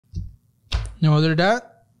No other debt?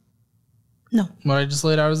 No. What I just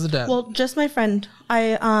laid out as the debt. Well, just my friend.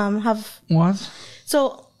 I have... What?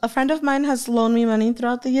 So a friend of mine has loaned me money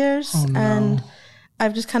throughout the years. Oh, no. And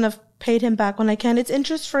I've just kind of paid him back when I can. It's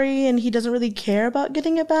interest free and he doesn't really care about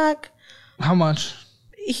getting it back. How much?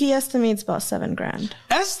 He estimates about $7,000.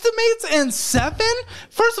 Estimates and 7?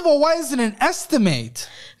 First of all, why is it an estimate?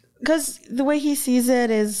 Because the way he sees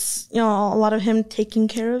it is, you know, a lot of him taking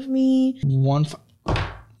care of me.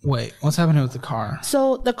 Wait, what's happening with the car?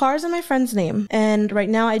 So the car's in my friend's name. And right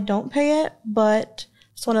now I don't pay it, but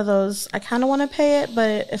it's one of those, I kind of want to pay it,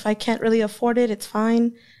 but if I can't really afford it, it's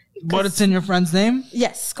fine. But it's in your friend's name?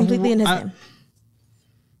 Yes, completely in his name.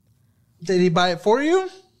 Did he buy it for you?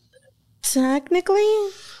 Technically.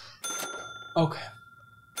 Okay.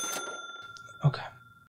 Okay.